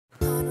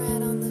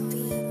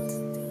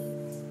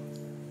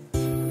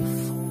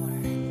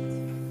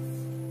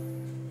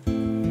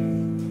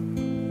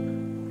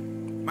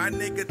My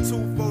nigga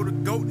 2 for the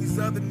GOAT, these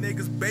other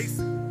niggas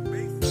basic.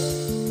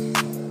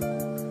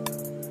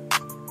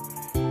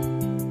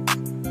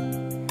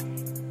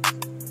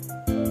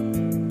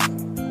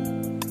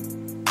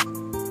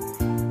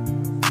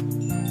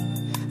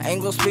 I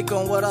ain't gon' speak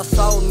on what I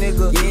saw,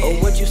 nigga,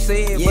 or what you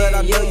said, but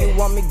I know you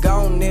want me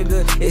gone,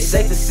 nigga. It's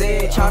safe to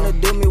say it, tryna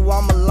do me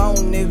while I'm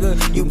alone,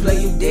 nigga. You play,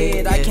 you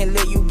dead, I can't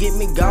let you get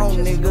me gone,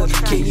 nigga.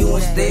 Kill you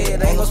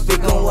instead, I ain't gon'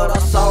 speak on what I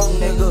saw,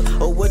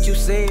 nigga, or what you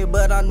said,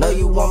 but I know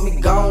you want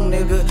me gone,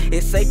 nigga.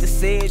 It's safe to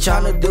say it,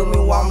 tryna do me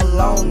while I'm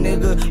alone,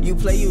 nigga. You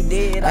play, you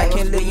dead, I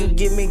can't let you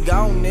get me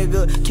gone,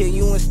 nigga. Kill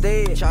you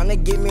instead,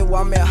 tryna get me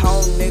while I'm at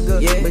home,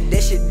 nigga. But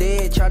that shit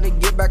dead, tryna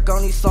get back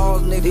on these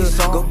songs,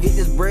 nigga. Go get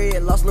this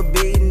bread, lost a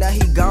bit. Now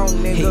he gone,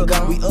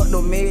 nigga. We up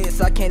no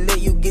meds, I can't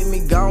let you get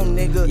me gone,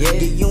 nigga. Get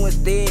you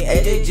instead.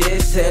 AJ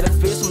just had a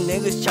fit, some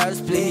niggas try to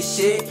split his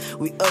shit.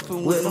 We up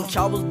and with them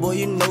choppers, boy,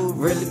 you know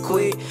really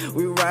quick.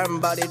 We riding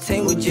by that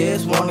team, we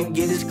just wanna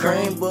get his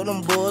cream. But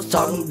them boys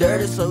talking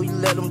dirty, so you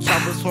let them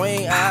choppers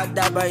swing. I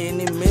die by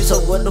any means,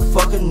 so what the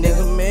fuck a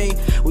nigga mean?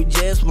 We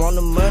just want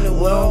the money,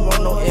 we don't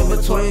want no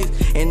in-betweens.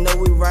 And know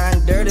we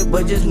riding dirty,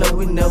 but just know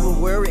we never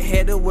worry.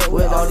 Had to work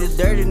with all this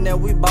dirty, now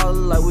we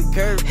ballin' like we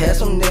curved. Had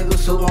some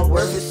niggas who don't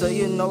worth it, so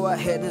you know I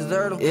had to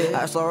desert them.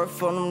 I sorry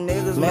for them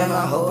niggas, man,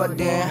 I hope I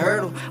didn't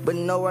hurt them. But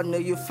no, I knew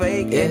you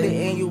fake, at the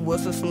end you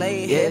was a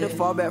snake. Had to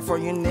fall back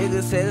from you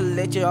niggas, had to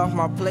let you off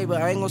my plate.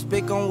 But I ain't gon'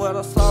 speak on what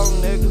I saw,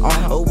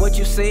 nigga, or what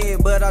you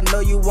said, but I know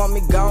you want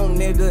me gone,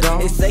 nigga.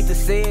 It's safe to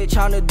say it,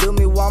 tryna do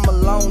me while I'm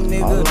alone,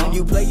 nigga.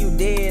 You play, you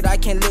dead, I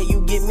can't let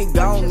you get me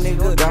gone,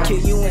 nigga. Kill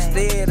you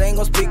instead, I ain't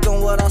gon' speak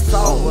on what I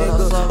saw,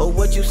 nigga, or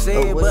what you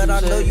said, but I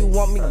know you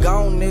want me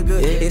gone,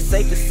 nigga. It's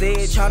safe to say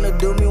it, tryna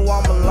do me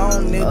while I'm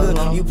alone,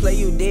 nigga. You play,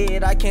 you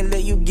dead, I can't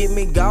let you get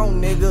me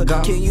gone,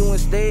 nigga. Kill you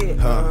instead.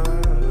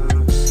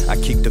 I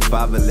keep the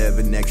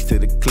 511 next to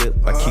the clip.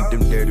 I keep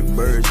them dirty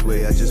birds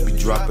where I just be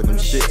dropping them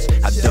shits.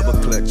 I double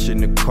clutch in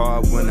the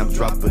car when I'm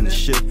dropping the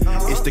shit.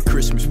 It's the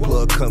Christmas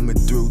plug coming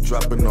through,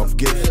 dropping off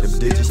gifts. Them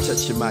digits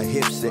touching my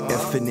hips, the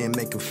effing and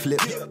make 'em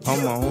flip. All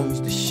my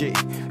homies the shit,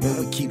 and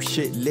we keep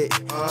shit lit.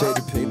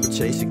 Dirty paper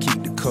chaser,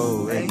 keep the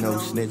code, ain't no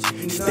snitch.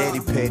 Steady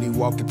petty,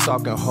 walking,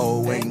 talking,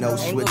 hoe, ain't no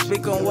switch.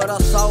 Speak on what I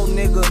saw,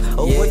 nigga,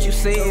 or what you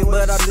said,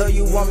 but I know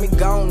you want me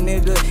gone,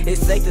 nigga.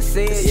 It's safe to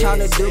say it,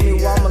 tryna do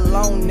me while I'm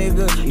alone,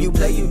 nigga. You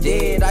play, you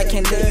dead, I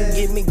can't let you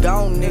get me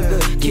gone,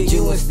 nigga. Kill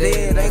you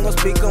instead, ain't gon'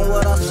 speak on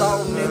what I saw,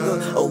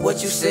 nigga, or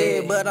what you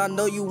said, but I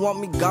know you want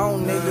me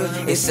gone,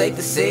 nigga. It's safe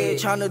to say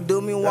it, tryna do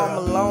me while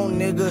I'm alone,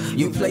 nigga.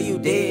 You play, you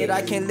dead,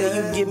 I can't let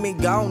you get me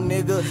gone,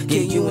 nigga.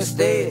 Kill you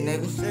instead,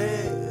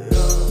 nigga.